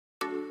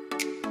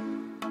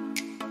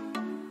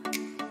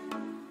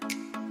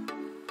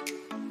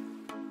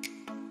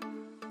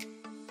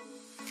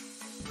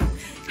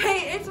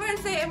Hey, it's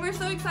Wednesday and we're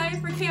so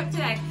excited for camp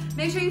today.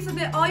 Make sure you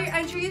submit all your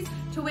entries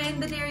to win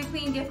the Dairy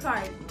Queen gift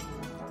card.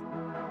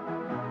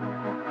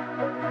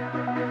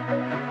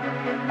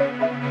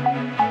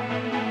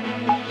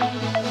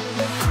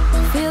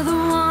 Feel the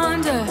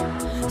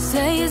wonder,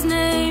 say his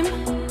name.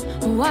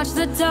 Watch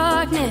the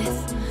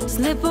darkness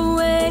slip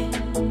away.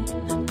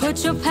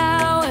 Put your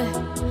power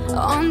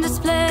on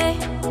display.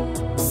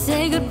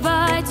 Say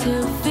goodbye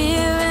to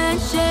fear and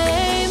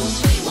shame.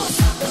 We won't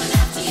stop coming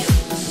after you.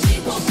 We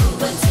won't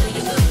move until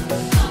you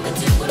move. Come and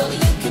do what only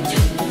you can do.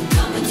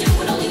 Come and do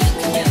what only you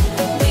can do.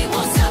 We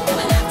won't stop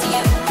coming after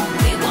you.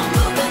 We won't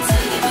move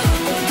until you move.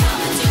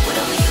 Come and do what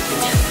only you can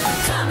do.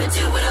 Come and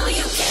do what only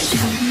you can do.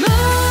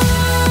 Move.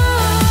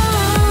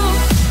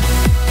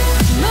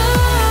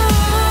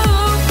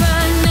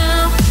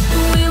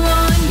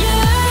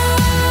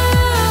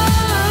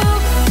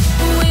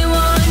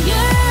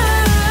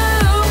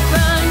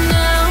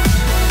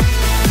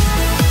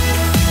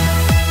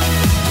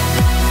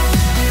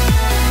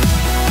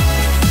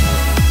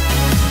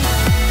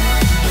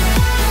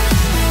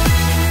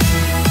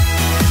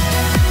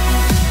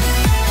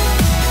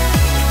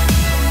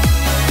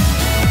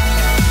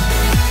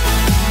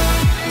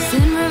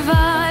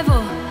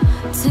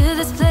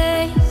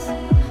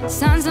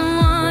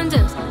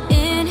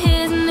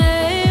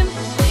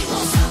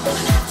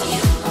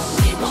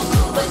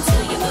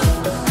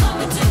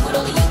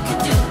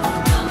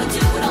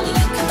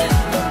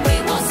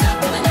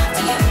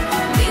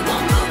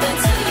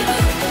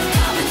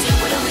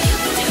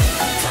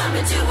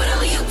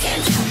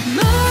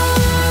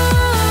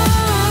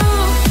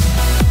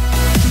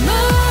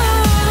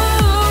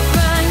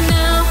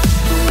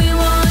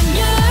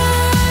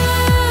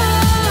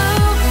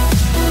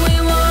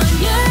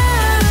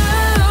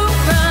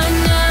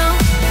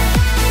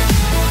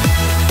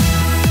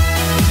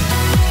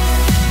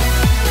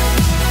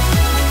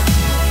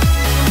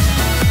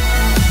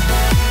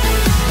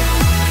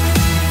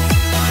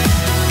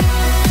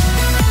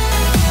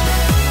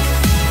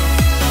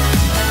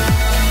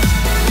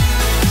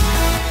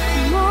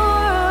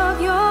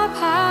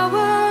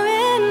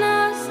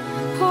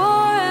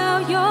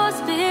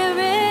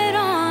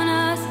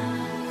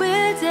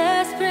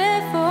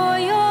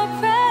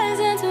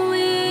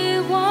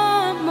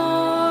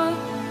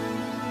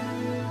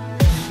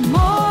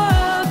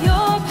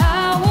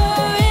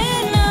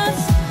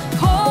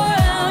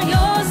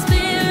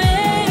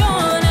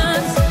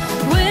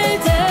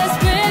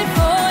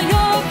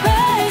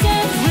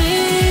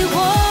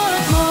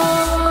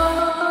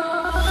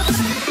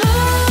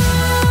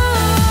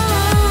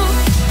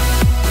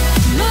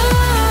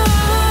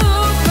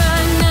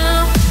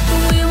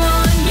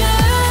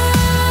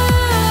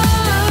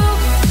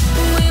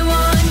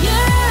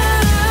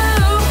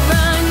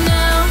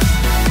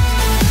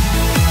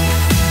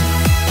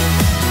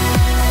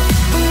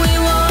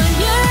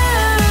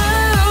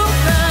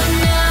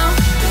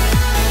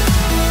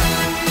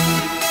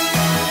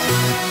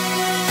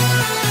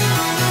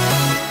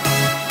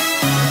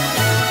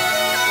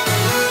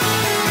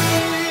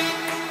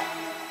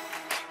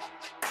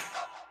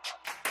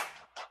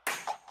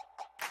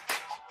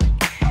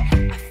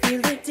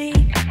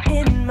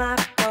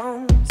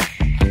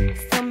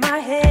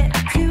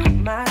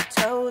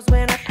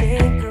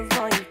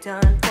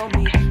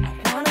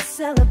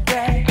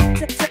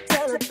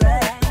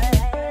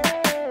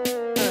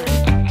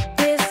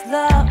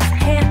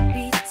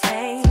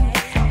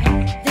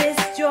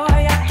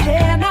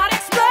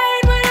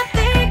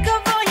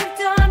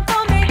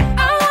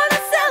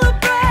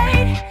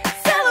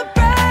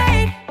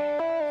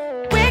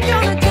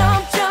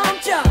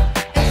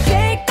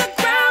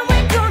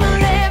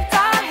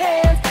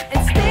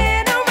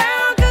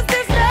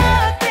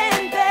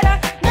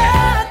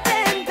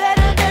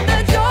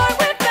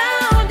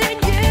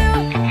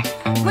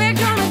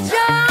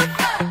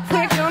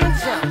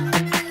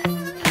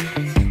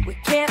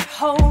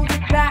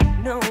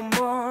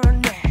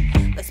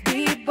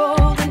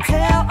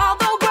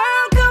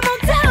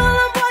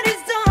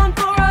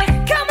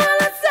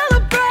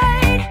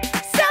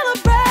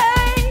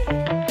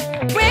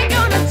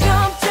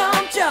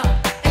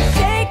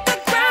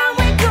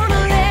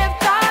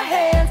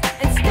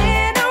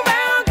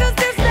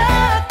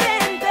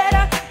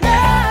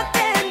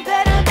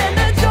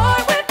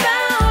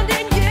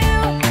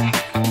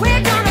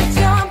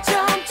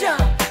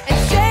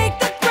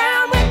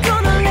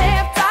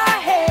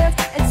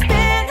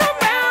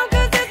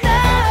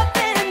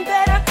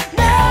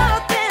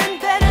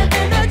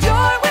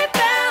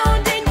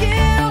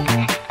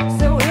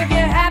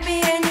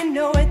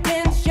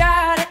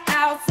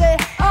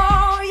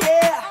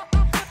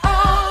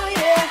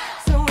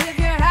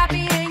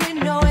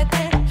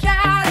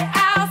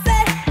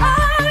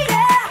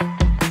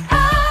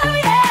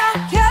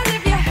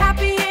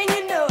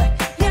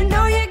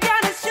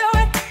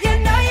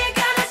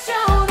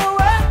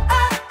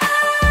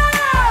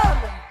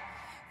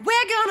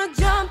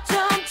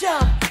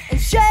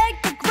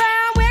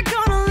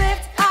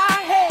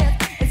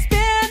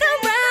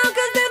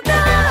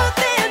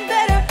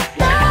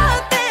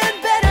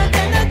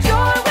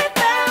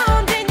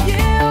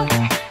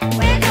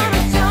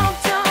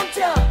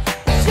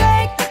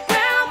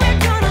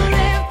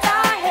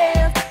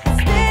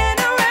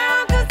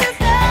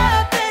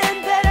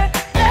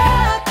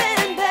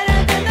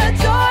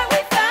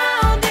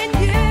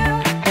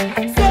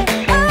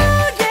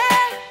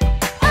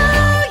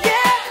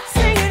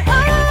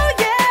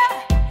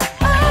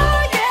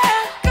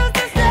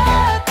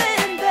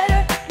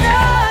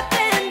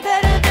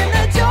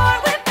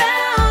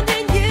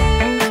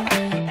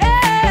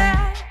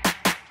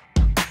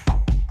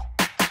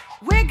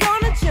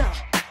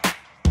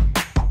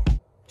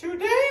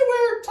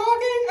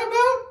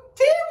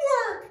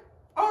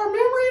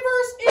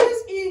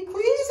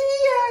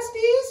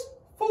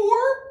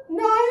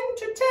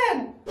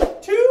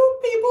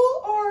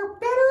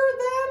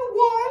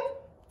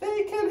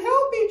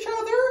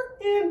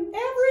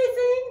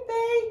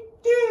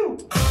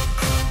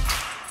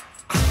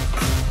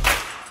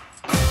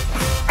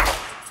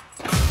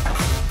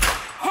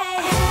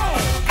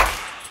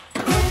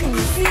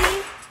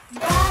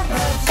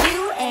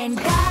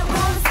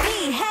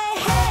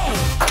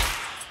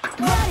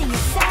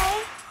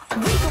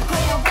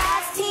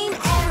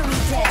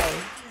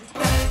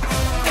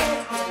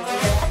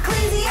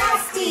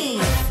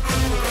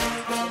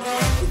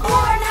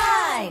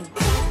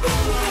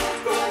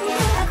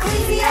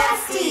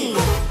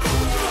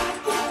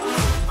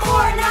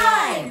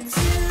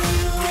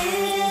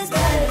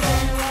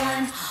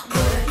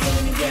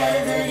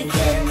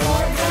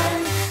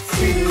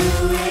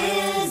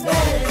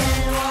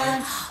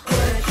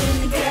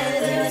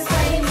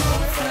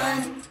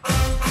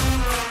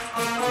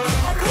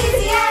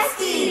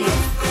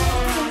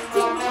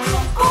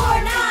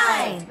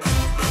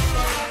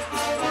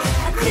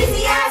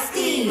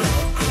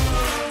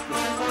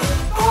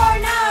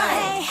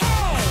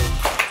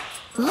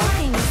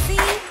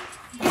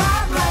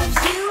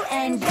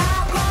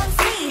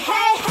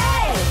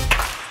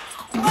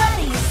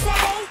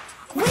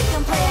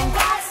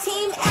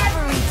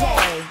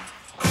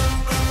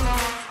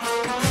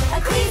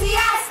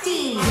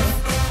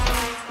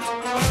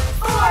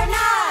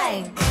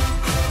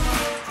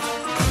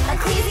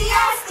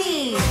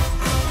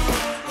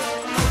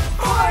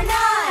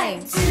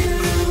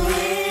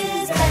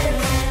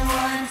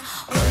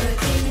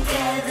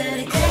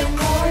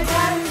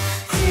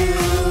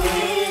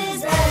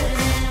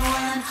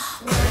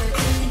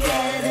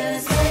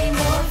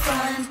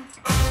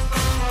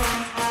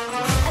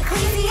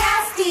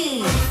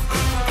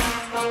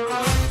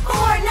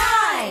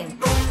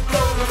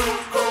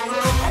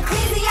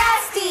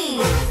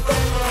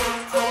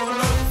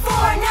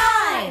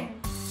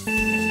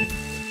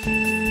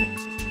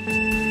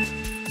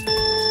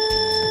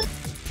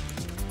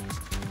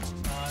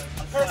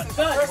 Sun.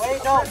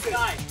 Wait, no.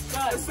 Sky.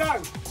 The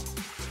sun.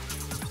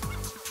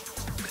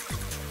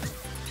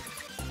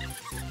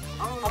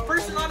 A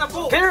person on a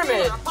boat.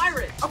 Pyramid. A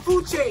pirate. A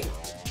food chain.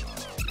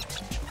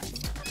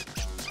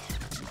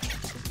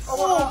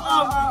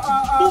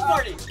 Pool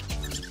party.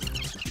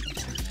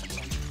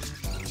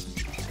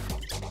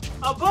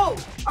 A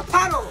boat. A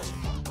paddle.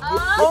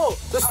 Oh,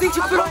 The things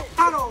you put on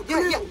paddle.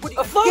 Yeah.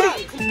 a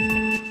floaty.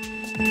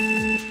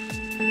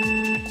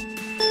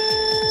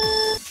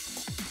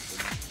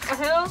 A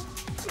hill.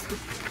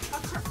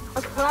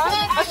 A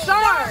cross. A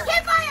star.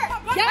 Campfire!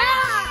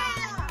 Yeah!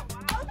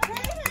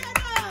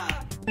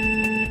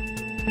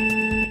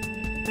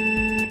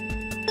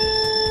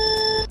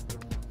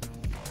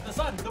 The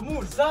sun. The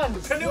moon.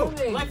 Sun. Canoe.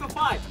 Swimming. Life of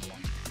Pi.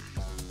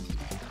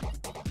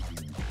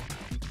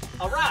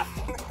 A raft.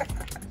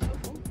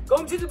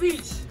 Going to the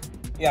beach.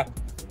 Yeah.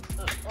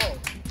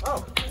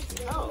 Oh.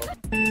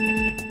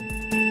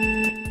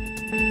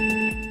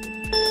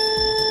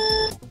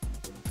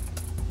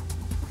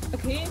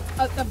 Okay.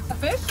 A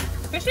fish.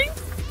 Fishing.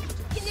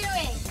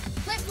 Canoeing.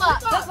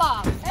 Flip-flop.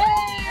 Flip-flop.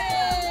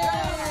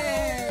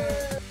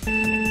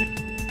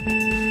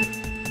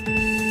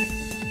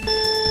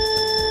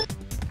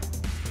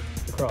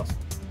 The cross.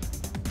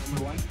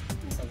 Number one.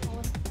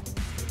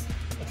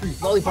 A tree.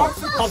 Lollipop.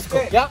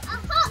 Popsicle. Yeah.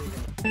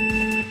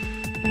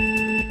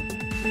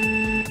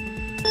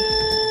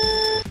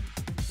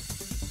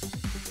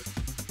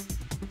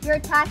 You're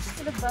attached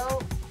to the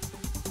boat.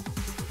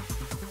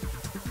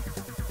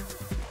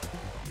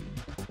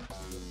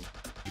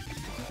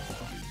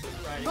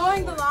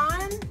 Mowing the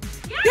lawn.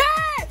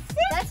 Yes!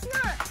 That's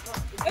not.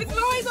 It's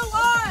mowing the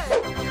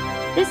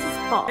lawn. This is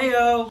Paul.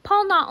 Heyo.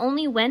 Paul not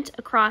only went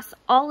across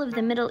all of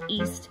the Middle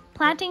East,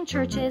 planting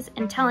churches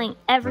and telling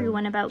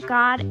everyone about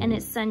God and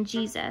his son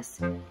Jesus,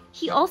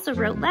 he also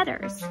wrote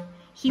letters.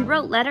 He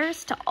wrote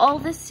letters to all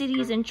the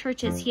cities and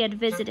churches he had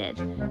visited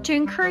to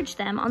encourage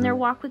them on their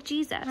walk with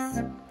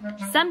Jesus.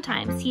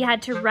 Sometimes he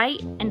had to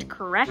write and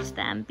correct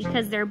them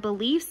because their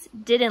beliefs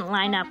didn't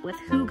line up with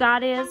who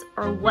God is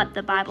or what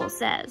the Bible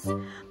says.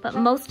 But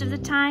most of the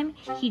time,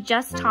 he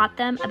just taught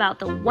them about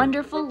the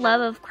wonderful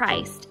love of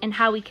Christ and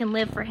how we can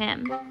live for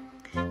him.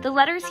 The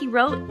letters he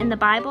wrote in the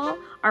Bible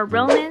are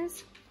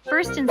Romans,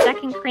 1st and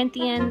 2nd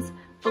Corinthians,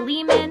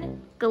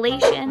 Philemon,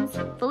 Galatians,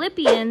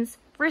 Philippians,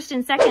 1st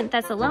and 2nd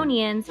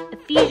Thessalonians,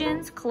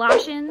 Ephesians,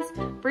 Colossians,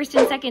 1st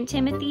and 2nd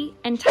Timothy,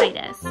 and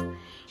Titus.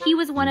 He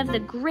was one of the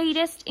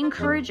greatest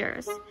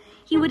encouragers.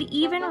 He would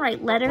even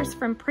write letters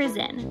from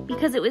prison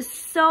because it was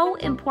so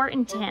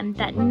important to him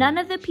that none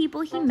of the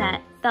people he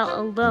met felt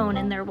alone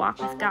in their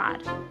walk with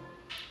God.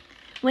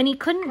 When he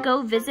couldn't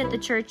go visit the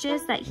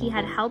churches that he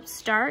had helped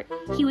start,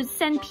 he would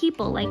send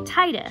people like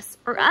Titus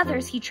or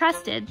others he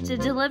trusted to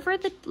deliver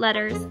the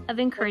letters of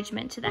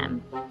encouragement to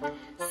them.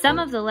 Some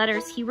of the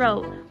letters he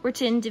wrote were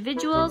to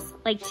individuals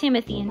like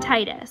Timothy and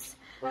Titus,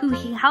 who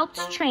he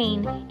helped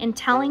train in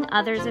telling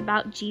others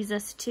about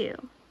Jesus too.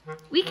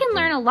 We can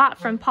learn a lot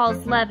from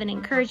Paul's love and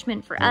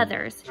encouragement for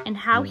others and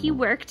how he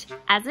worked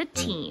as a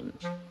team.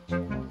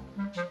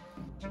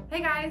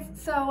 Hey guys,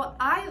 so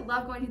I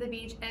love going to the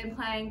beach and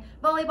playing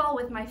volleyball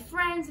with my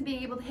friends and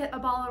being able to hit a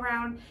ball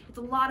around. It's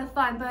a lot of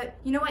fun, but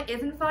you know what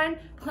isn't fun?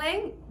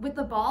 Playing with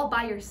the ball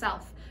by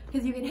yourself.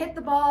 Because you can hit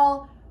the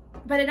ball,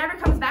 but it never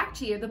comes back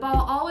to you. The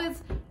ball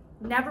always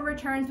never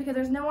returns because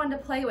there's no one to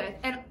play with.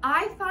 And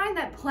I find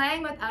that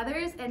playing with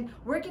others and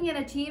working in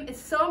a team is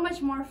so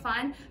much more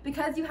fun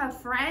because you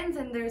have friends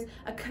and there's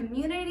a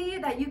community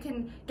that you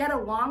can get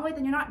along with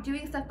and you're not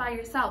doing stuff by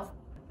yourself.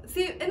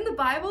 See, in the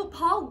Bible,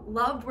 Paul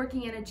loved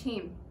working in a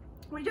team.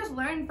 We just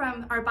learned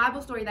from our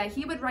Bible story that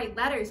he would write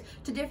letters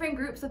to different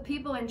groups of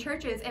people in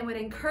churches and would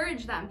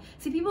encourage them.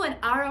 See, people in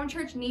our own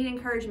church need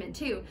encouragement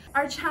too.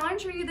 Our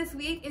challenge for you this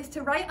week is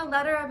to write a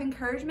letter of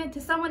encouragement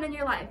to someone in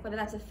your life, whether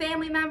that's a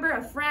family member,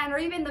 a friend, or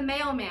even the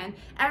mailman.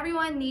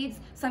 Everyone needs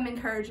some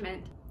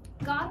encouragement.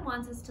 God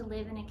wants us to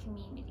live in a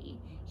community.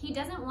 He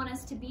doesn't want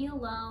us to be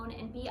alone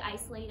and be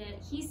isolated.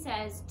 He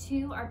says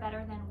two are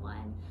better than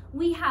one.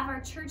 We have our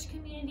church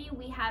community,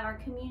 we have our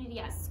community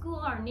at school,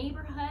 our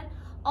neighborhood.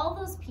 All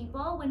those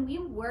people, when we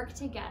work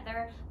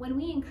together, when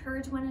we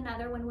encourage one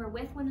another, when we're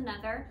with one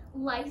another,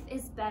 life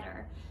is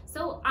better.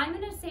 So I'm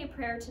going to say a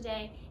prayer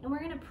today, and we're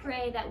going to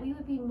pray that we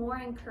would be more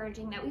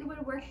encouraging, that we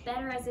would work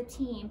better as a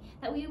team,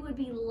 that we would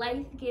be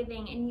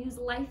life-giving and use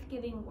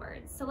life-giving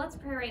words. So let's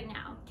pray right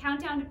now.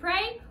 Countdown to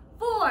pray.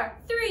 4,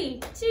 3,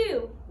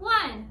 2,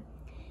 1.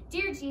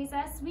 Dear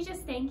Jesus, we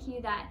just thank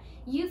you that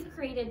you've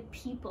created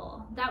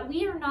people, that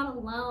we are not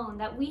alone,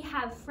 that we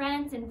have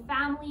friends and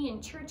family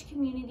and church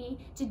community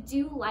to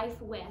do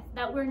life with,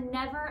 that we're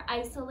never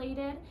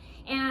isolated.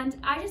 And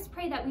I just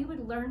pray that we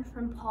would learn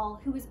from Paul,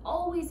 who is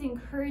always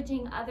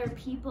encouraging other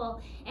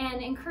people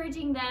and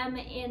encouraging them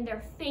in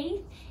their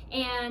faith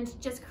and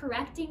just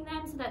correcting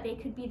them so that they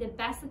could be the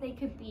best that they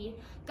could be.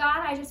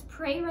 God, I just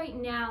pray right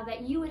now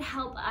that you would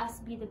help us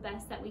be the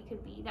best that we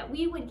could be, that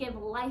we would give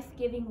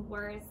life-giving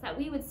words, that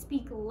we would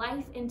speak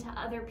life into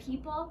other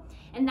people,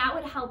 and that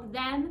would help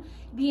them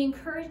be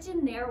encouraged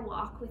in their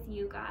walk with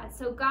you, God.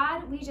 So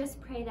God, we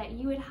just pray that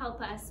you would help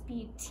us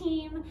be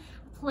team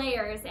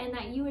players and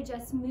that you would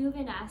just move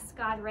in us,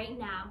 God, right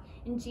now.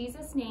 In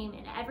Jesus' name,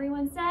 and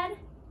everyone said,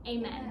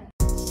 amen.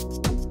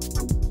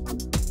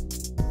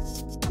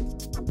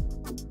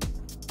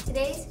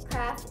 Today's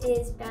craft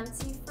is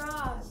bouncy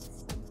frogs.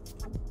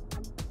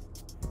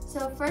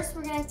 So first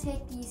we're going to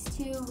take these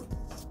two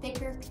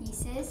thicker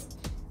pieces.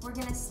 We're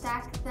going to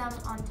stack them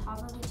on top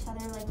of each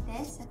other like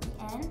this at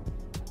the end,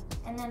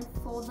 and then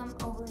fold them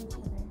over each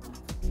other.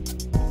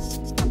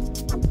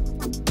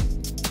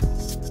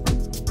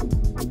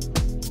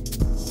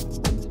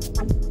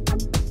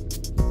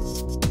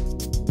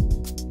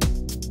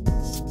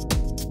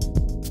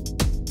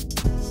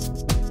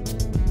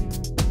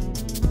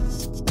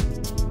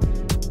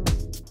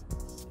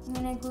 I'm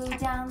going to glue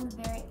down the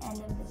very end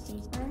of the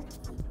paper.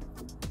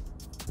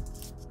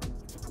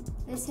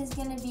 This is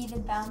going to be the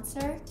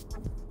bouncer.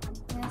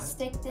 I'm going to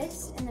stick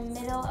this in the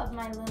middle of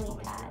my lily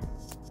pad.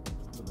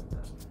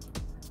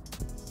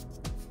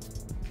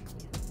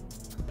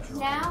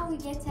 Now we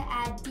get to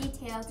add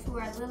detail to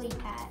our lily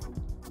pad.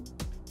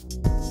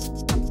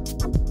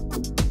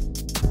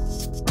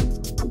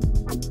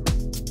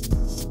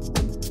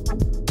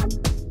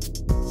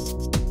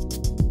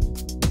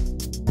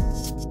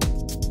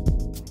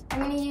 I'm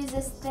going to use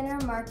this thinner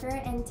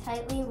marker and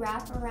tightly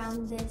wrap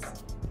around this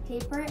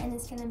paper, and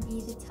it's going to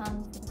be the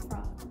tongue for the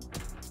frog.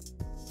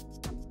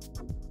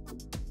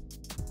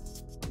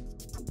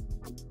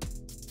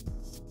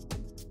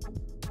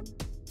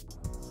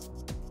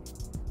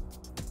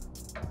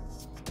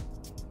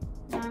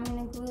 Now I'm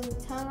going to glue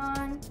the tongue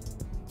on.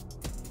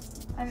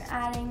 I'm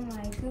adding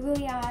my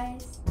googly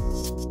eyes.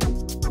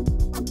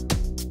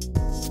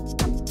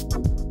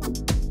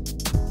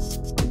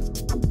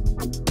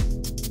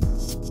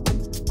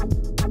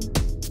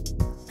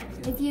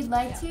 If you'd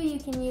like to, you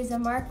can use a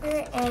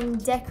marker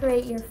and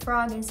decorate your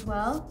frog as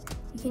well.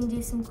 You can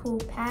do some cool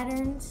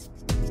patterns.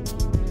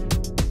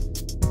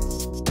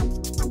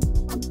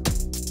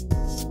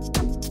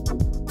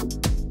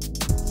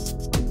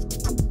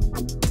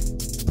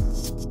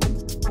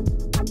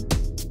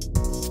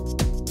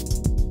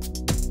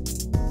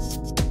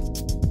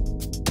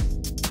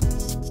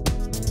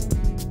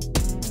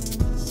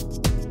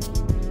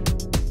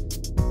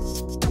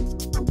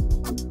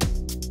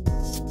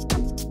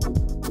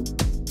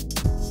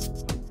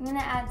 I'm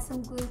going to add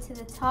some glue to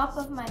the top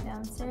of my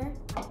bouncer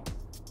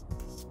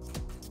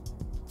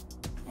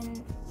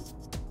and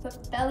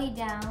put belly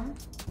down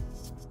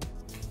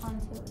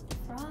onto the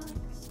frog.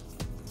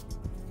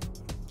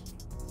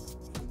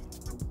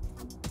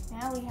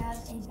 Now we have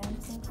a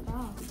bouncing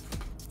frog.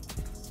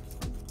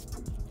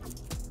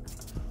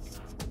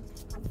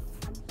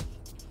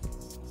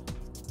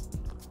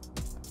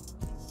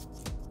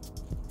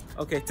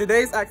 Okay,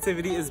 today's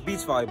activity is beach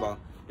volleyball.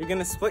 You're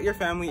gonna split your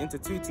family into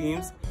 2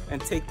 teams and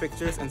take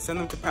pictures and send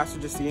them to Pastor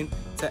Justine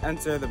to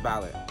enter the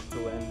ballot to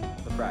win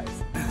the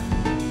prize.